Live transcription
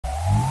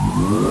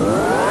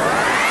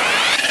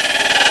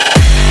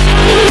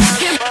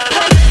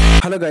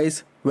Hello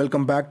guys,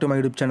 welcome back to my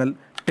YouTube channel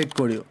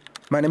techCodio.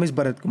 My name is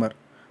Bharat Kumar.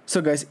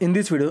 So guys, in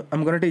this video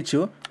I'm going to teach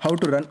you how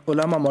to run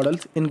Ollama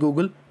models in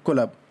Google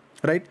Colab,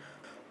 right?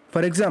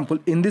 For example,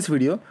 in this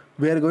video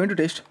we are going to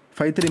test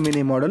 5.3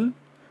 mini model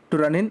to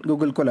run in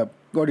Google Colab.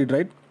 Got it,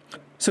 right?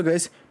 So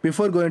guys,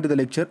 before going to the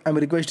lecture, I'm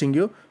requesting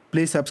you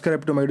please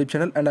subscribe to my YouTube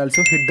channel and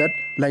also hit that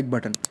like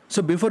button.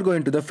 So before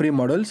going to the free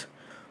models,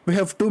 we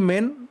have two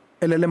main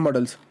LLM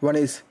models. One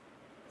is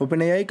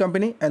OpenAI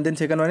company and then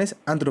second one is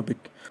Anthropic.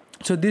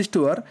 So these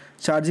two are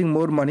charging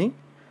more money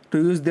to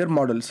use their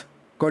models.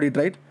 Got it,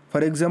 right?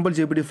 For example,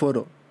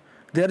 GPT-4o,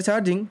 they are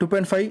charging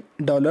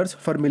 $2.5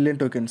 for million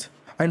tokens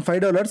and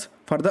 $5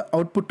 for the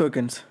output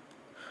tokens.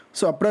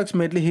 So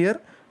approximately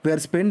here we are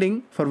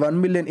spending for 1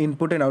 million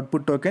input and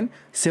output token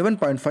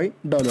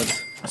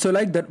 $7.5. So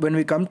like that, when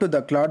we come to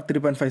the Claude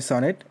 3.5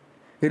 Sonnet,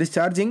 it is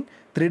charging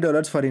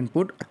 $3 for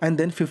input and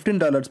then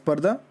 $15 per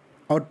the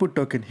output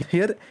token.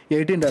 Here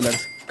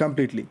 $18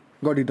 completely.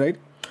 Got it, right?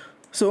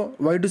 So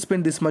why to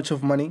spend this much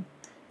of money?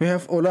 We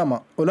have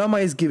Ollama. Ollama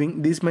is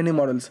giving these many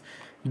models.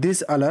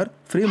 These all are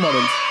free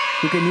models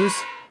you can use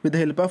with the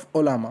help of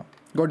Ollama.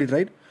 Got it,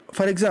 right?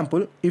 For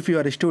example, if you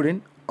are a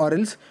student or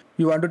else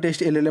you want to test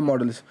LLM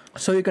models,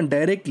 so you can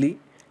directly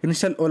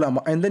install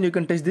Ollama and then you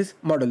can test these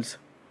models.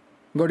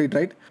 Got it,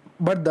 right?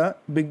 But the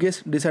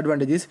biggest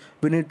disadvantage is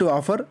we need to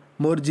offer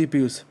more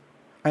GPUs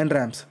and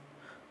RAMs.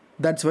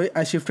 That's why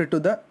I shifted to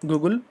the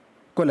Google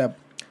Colab.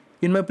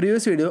 In my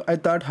previous video, I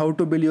taught how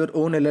to build your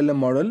own LLM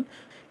model.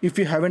 If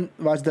you haven't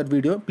watched that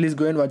video, please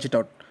go and watch it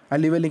out. I'll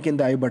leave a link in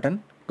the I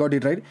button. Got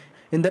it, right?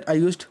 In that I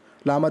used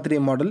LLaMA 3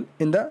 model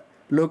in the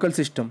local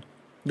system.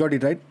 Got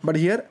it, right? But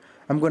here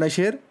I'm gonna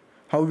share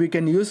how we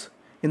can use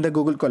in the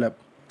Google Colab.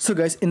 So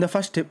guys, in the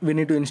first step, we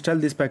need to install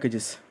these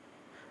packages: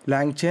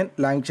 LangChain,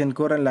 LangChain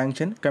Core and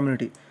LangChain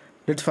Community.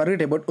 Let's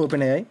forget about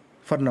OpenAI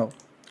for now.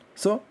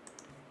 So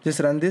just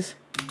run this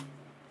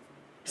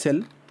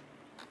cell.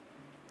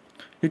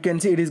 You can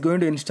see it is going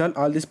to install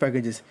all these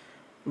packages.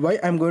 Why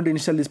I'm going to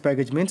install this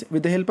package means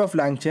with the help of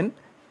LangChain,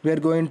 we are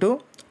going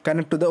to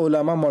connect to the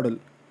Ollama model.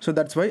 So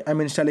that's why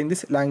I'm installing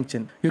this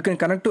LangChain. You can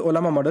connect to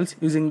Ollama models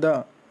using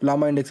the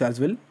LLaMA index as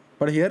well,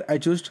 but here I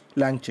choose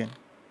LangChain.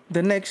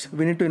 Then next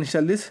we need to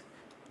install this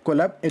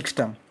Colab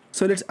XTerm.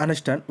 So let's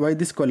understand why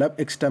this Colab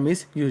XTerm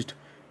is used.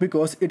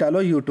 Because it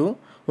allows you to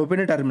open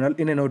a terminal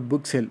in a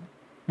notebook cell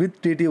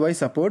with TTY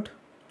support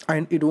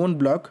and it won't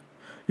block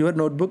your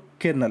notebook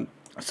kernel.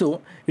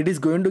 So it is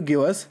going to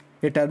give us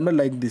a terminal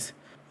like this.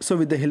 So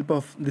with the help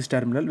of this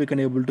terminal, we can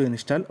able to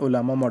install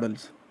Ollama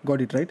models.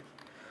 Got it, right?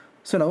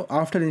 So now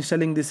after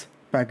installing this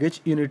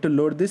package, you need to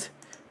load this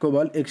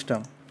Colab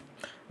XTerm.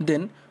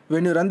 Then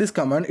when you run this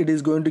command, it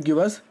is going to give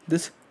us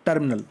this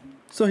terminal.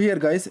 So here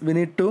guys, we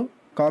need to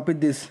copy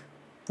this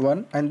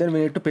one and then we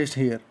need to paste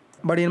here.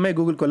 But in my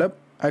Google Colab,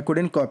 I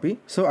couldn't copy,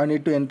 so I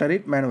need to enter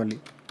it manually.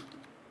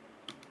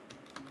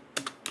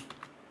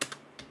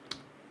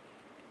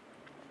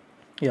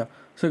 Yeah,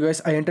 so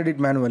guys, I entered it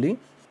manually.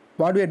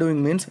 What we are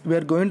doing means we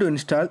are going to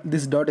install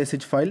this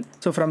 .sh file.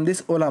 So from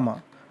this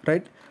Ollama,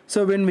 right?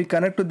 So when we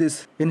connect to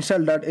this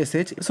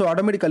install.sh, so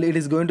automatically it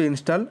is going to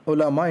install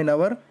Ollama in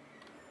our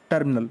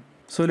terminal.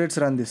 So let's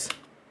run this.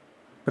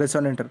 Press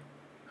on enter.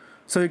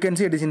 So you can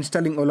see it is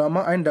installing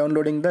Ollama and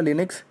downloading the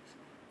Linux.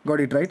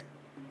 Got it, right?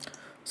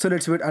 So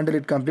let's wait until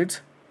it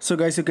completes. So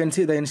guys, you can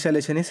see the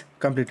installation is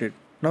completed.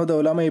 Now the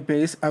Ollama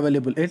API is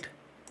available at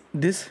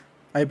this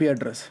IP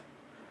address.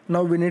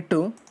 Now we need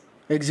to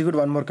execute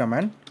one more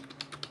command: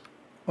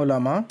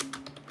 Ollama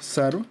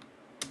serve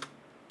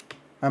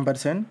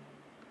ampersand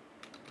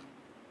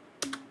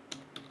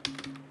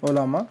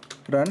Ollama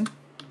run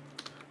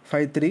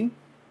 5.3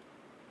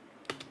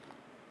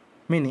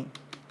 mini.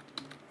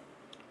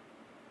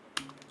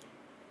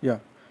 Yeah,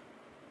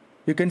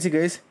 you can see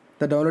guys,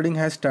 the downloading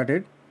has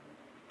started.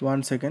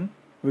 1 second,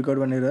 we got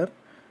one error.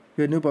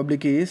 Your new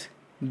public key is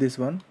this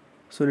one,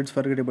 so let's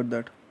forget about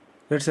that.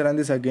 Let's run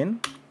this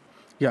again.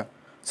 Yeah,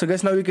 so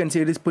guys, now you can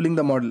see it is pulling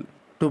the model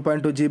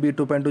 2.2 GB,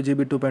 2.2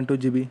 GB, 2.2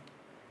 GB,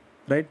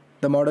 right?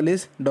 The model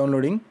is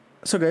downloading.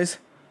 So guys,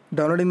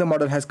 downloading the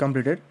model has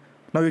completed.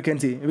 Now you can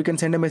see we can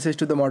send a message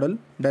to the model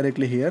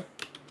directly here.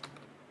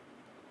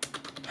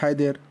 Hi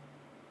there.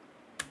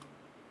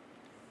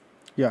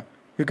 Yeah,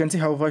 you can see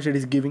how fast it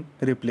is giving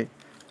reply.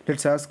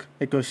 Let's ask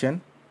a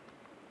question.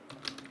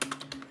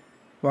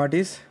 What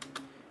is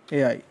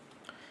AI?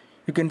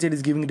 You can see it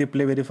is giving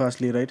reply very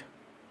fastly, right?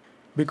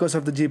 Because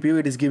of the GPU,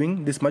 it is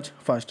giving this much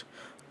fast.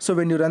 So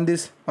when you run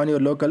this on your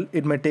local,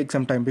 it might take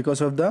some time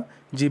because of the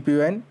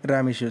GPU and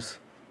RAM issues.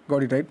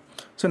 Got it, right?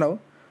 So now,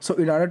 so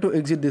in order to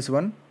exit this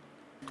one,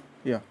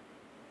 yeah,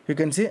 you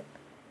can see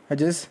I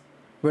just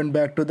went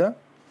back to the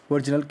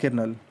original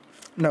kernel.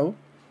 Now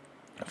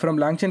from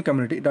LangChain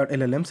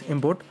community.llms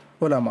import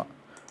Ollama.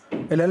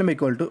 LLM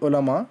equal to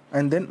Ollama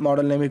and then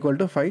model name equal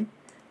to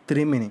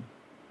 5.3 mini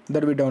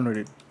that we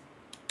downloaded.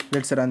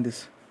 Let's run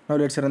this. Now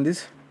let's run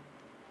this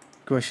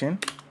question.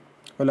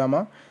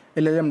 Ollama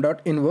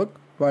LLM.invoke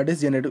what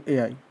is generative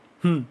AI.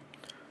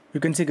 You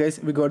can see guys,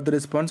 we got the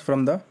response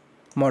from the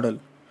model.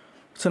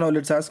 So now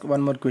let's ask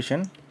one more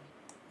question.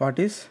 What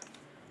is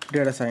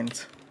data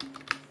science?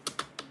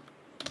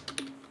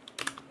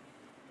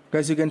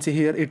 Guys, you can see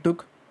here it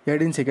took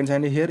 18 seconds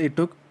and here it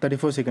took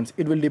 34 seconds.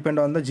 It will depend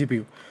on the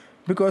GPU,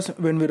 because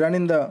when we run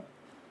in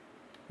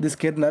this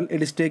kernel,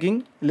 it is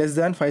taking less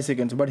than 5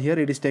 seconds, but here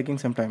it is taking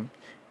some time.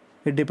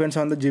 It depends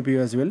on the GPU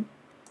as well.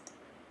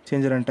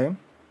 Change run time.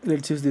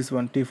 Let's use this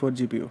one, T4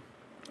 GPU.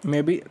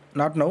 Maybe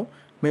not now,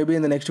 maybe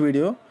in the next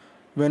video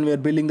when we are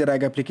building the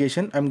RAG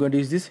application, I'm going to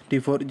use this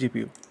T4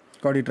 GPU.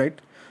 Got it right?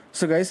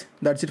 So guys,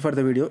 that's it for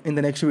the video. In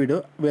the next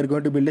video, we are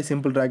going to build a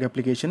simple RAG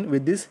application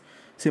with this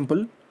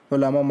simple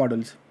Ollama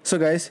models. So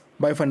guys,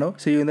 bye for now.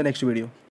 See you in the next video.